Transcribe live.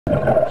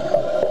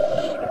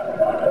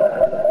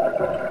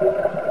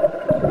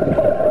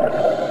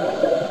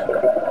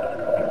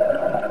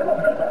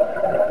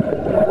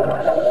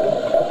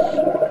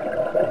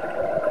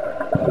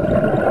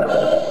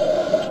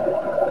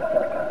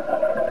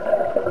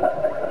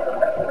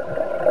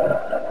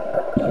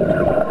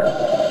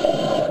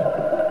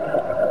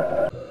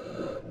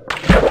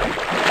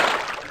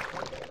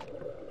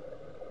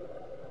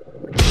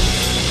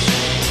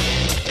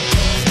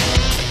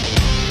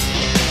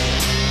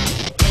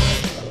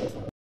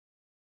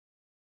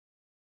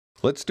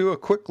Let's do a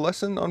quick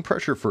lesson on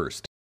pressure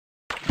first.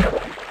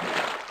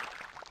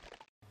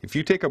 If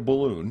you take a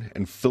balloon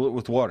and fill it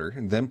with water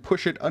and then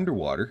push it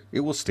underwater, it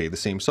will stay the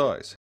same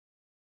size.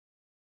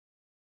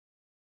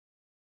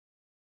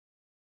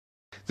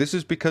 This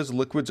is because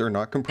liquids are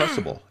not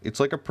compressible. It's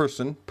like a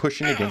person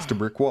pushing against a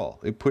brick wall.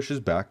 It pushes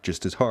back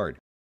just as hard.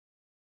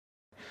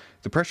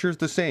 The pressure is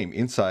the same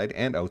inside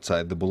and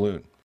outside the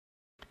balloon.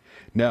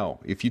 Now,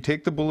 if you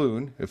take the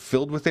balloon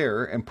filled with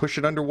air and push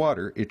it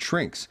underwater, it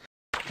shrinks.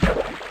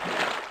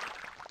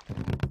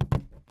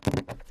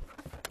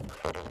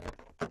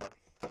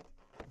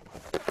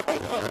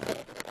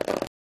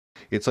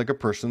 It's like a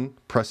person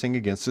pressing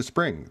against a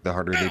spring. The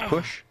harder they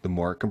push, the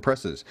more it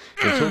compresses,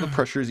 until the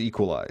pressures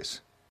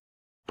equalize.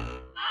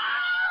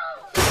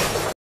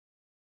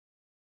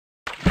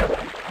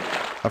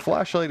 A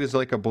flashlight is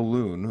like a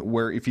balloon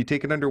where if you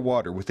take it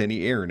underwater with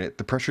any air in it,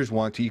 the pressures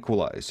want to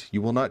equalize.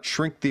 You will not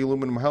shrink the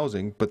aluminum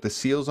housing, but the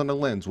seals on the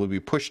lens will be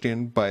pushed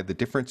in by the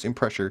difference in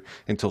pressure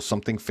until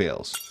something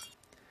fails.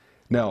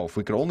 Now, if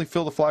we could only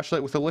fill the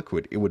flashlight with a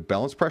liquid, it would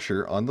balance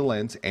pressure on the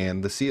lens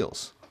and the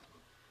seals.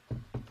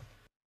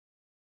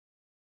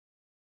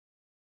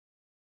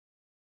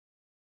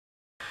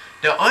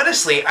 Now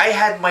honestly, I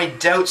had my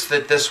doubts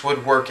that this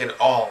would work at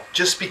all,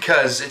 just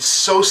because it's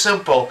so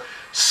simple.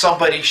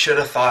 Somebody should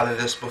have thought of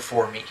this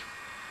before me.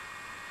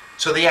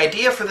 So the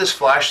idea for this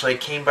flashlight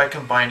came by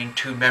combining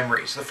two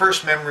memories. The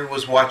first memory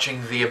was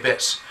watching The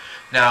Abyss.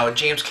 Now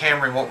James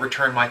Cameron won't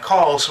return my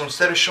call, so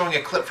instead of showing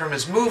a clip from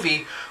his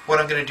movie, what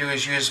I'm going to do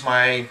is use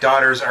my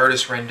daughter's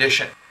artist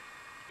rendition.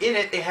 In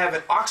it, they have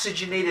an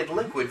oxygenated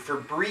liquid for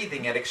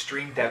breathing at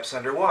extreme depths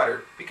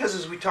underwater, because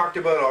as we talked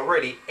about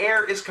already,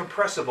 air is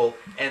compressible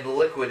and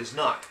liquid is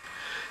not.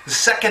 The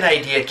second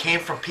idea came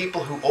from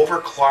people who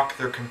overclock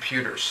their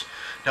computers.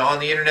 Now on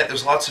the internet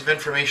there's lots of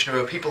information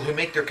about people who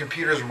make their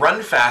computers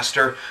run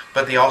faster,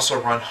 but they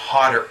also run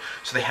hotter,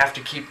 so they have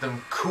to keep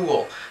them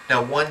cool.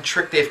 Now one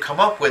trick they've come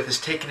up with is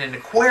taking an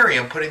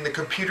aquarium, putting the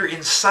computer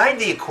inside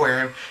the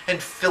aquarium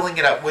and filling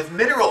it up with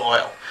mineral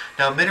oil.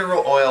 Now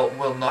mineral oil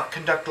will not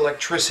conduct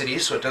electricity,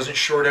 so it doesn't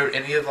short out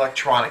any of the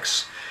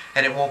electronics,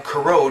 and it won't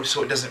corrode,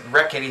 so it doesn't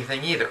wreck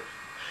anything either.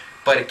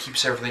 But it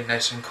keeps everything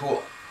nice and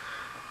cool.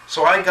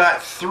 So I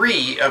got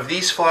 3 of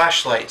these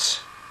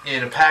flashlights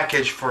in a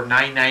package for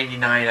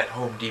 $9.99 at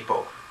Home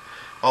Depot.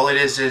 All it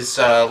is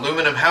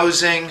aluminum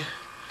housing,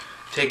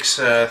 takes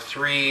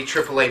 3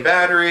 AAA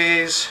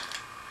batteries,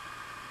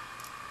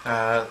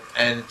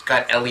 and it's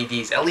got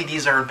LEDs.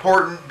 LEDs are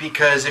important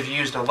because if you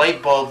used a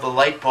light bulb, the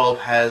light bulb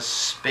has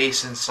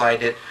space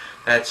inside it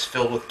that's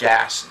filled with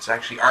gas. It's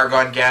actually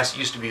argon gas. It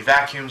used to be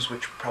vacuums,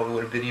 which probably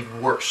would have been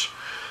even worse.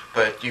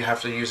 But you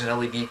have to use an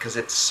LED because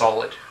it's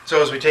solid. So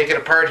as we take it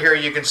apart here,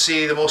 you can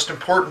see the most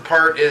important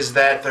part is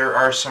that there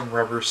are some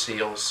rubber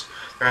seals.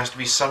 There has to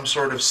be some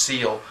sort of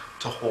seal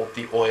to hold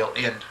the oil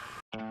in.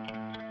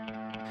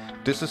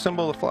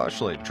 Disassemble the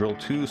flashlight. Drill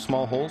 2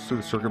 small holes through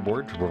the circuit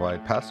board to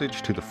provide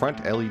passage to the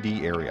front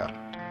LED area.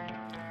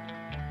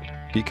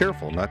 Be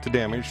careful not to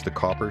damage the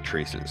copper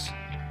traces.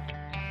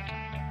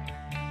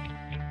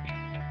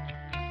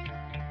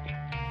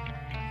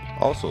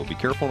 Also, be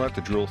careful not to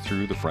drill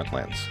through the front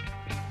lens.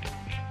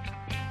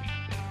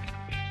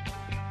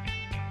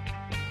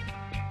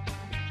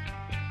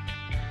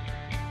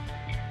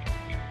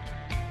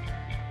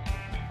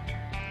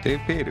 Dave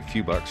paid a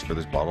few bucks for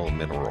this bottle of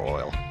mineral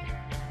oil.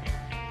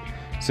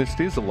 Since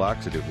it is a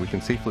laxative, we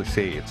can safely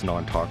say it's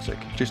non-toxic.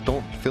 Just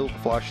don't fill the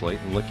flashlight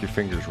and lick your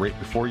fingers right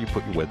before you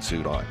put your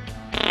wetsuit on.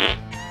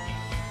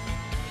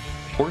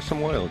 Pour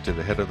some oil into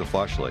the head of the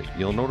flashlight.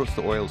 You'll notice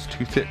the oil is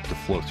too thick to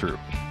flow through.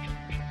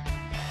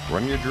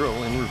 Run your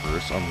drill in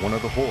reverse on one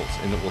of the holes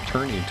and it will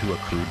turn into a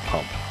crude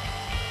pump.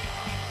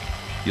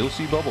 You'll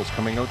see bubbles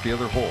coming out the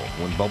other hole.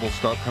 When bubbles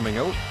stop coming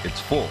out,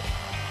 it's full.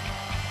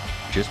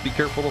 Just be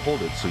careful to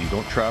hold it so you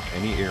don't trap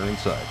any air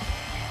inside.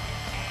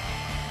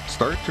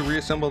 Start to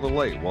reassemble the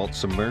light while it's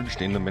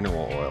submerged in the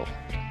mineral oil.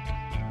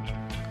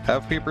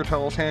 Have paper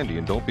towels handy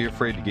and don't be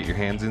afraid to get your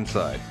hands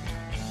inside.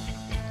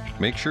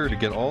 Make sure to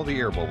get all the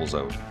air bubbles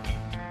out.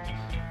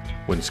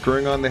 When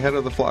screwing on the head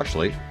of the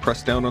flashlight,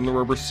 press down on the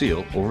rubber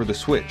seal over the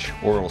switch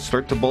or it will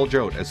start to bulge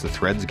out as the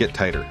threads get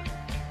tighter.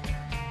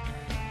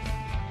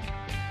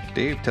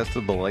 Dave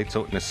tested the lights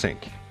out in a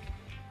sink.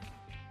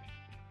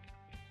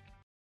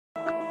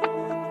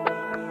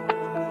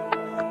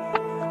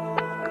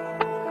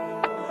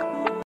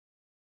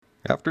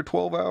 After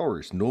 12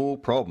 hours, no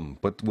problem,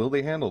 but will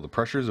they handle the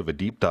pressures of a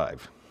deep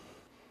dive?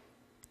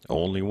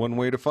 Only one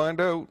way to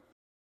find out.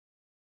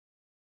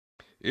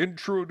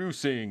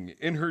 Introducing,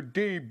 in her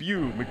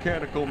debut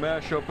Mechanical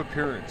Mashup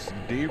appearance,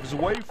 Dave's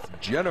wife,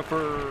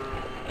 Jennifer.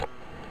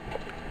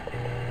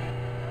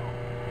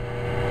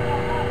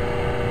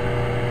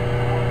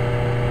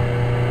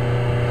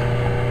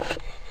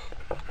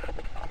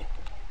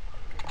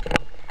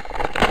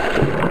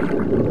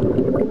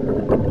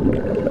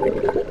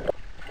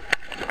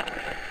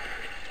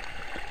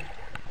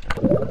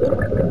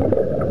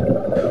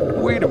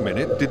 Wait a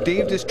minute, did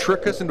Dave just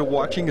trick us into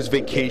watching his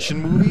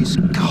vacation movies?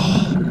 God.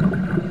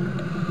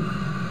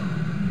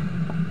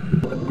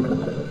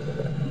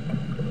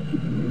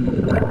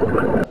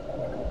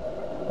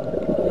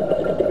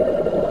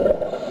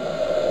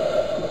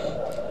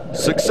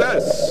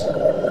 Success!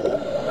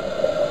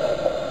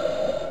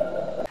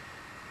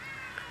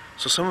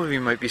 So some of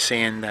you might be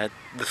saying that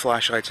the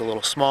flashlight's a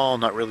little small,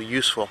 not really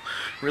useful.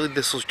 Really,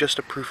 this was just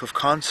a proof of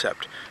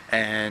concept,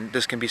 and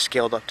this can be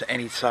scaled up to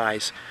any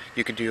size.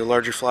 You can do a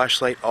larger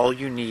flashlight. All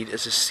you need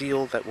is a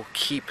seal that will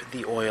keep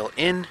the oil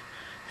in,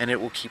 and it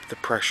will keep the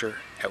pressure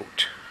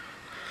out.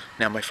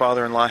 Now, my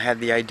father-in-law had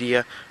the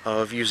idea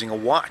of using a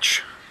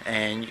watch,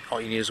 and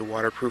all you need is a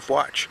waterproof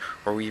watch,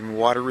 or even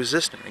water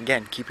resistant.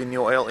 Again, keeping the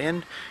oil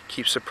in,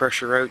 keeps the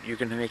pressure out. You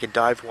can make a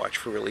dive watch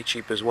for really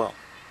cheap as well.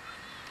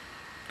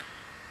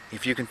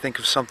 If you can think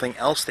of something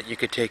else that you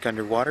could take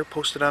underwater,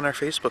 post it on our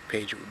Facebook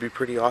page. It would be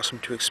pretty awesome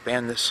to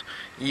expand this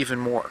even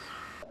more.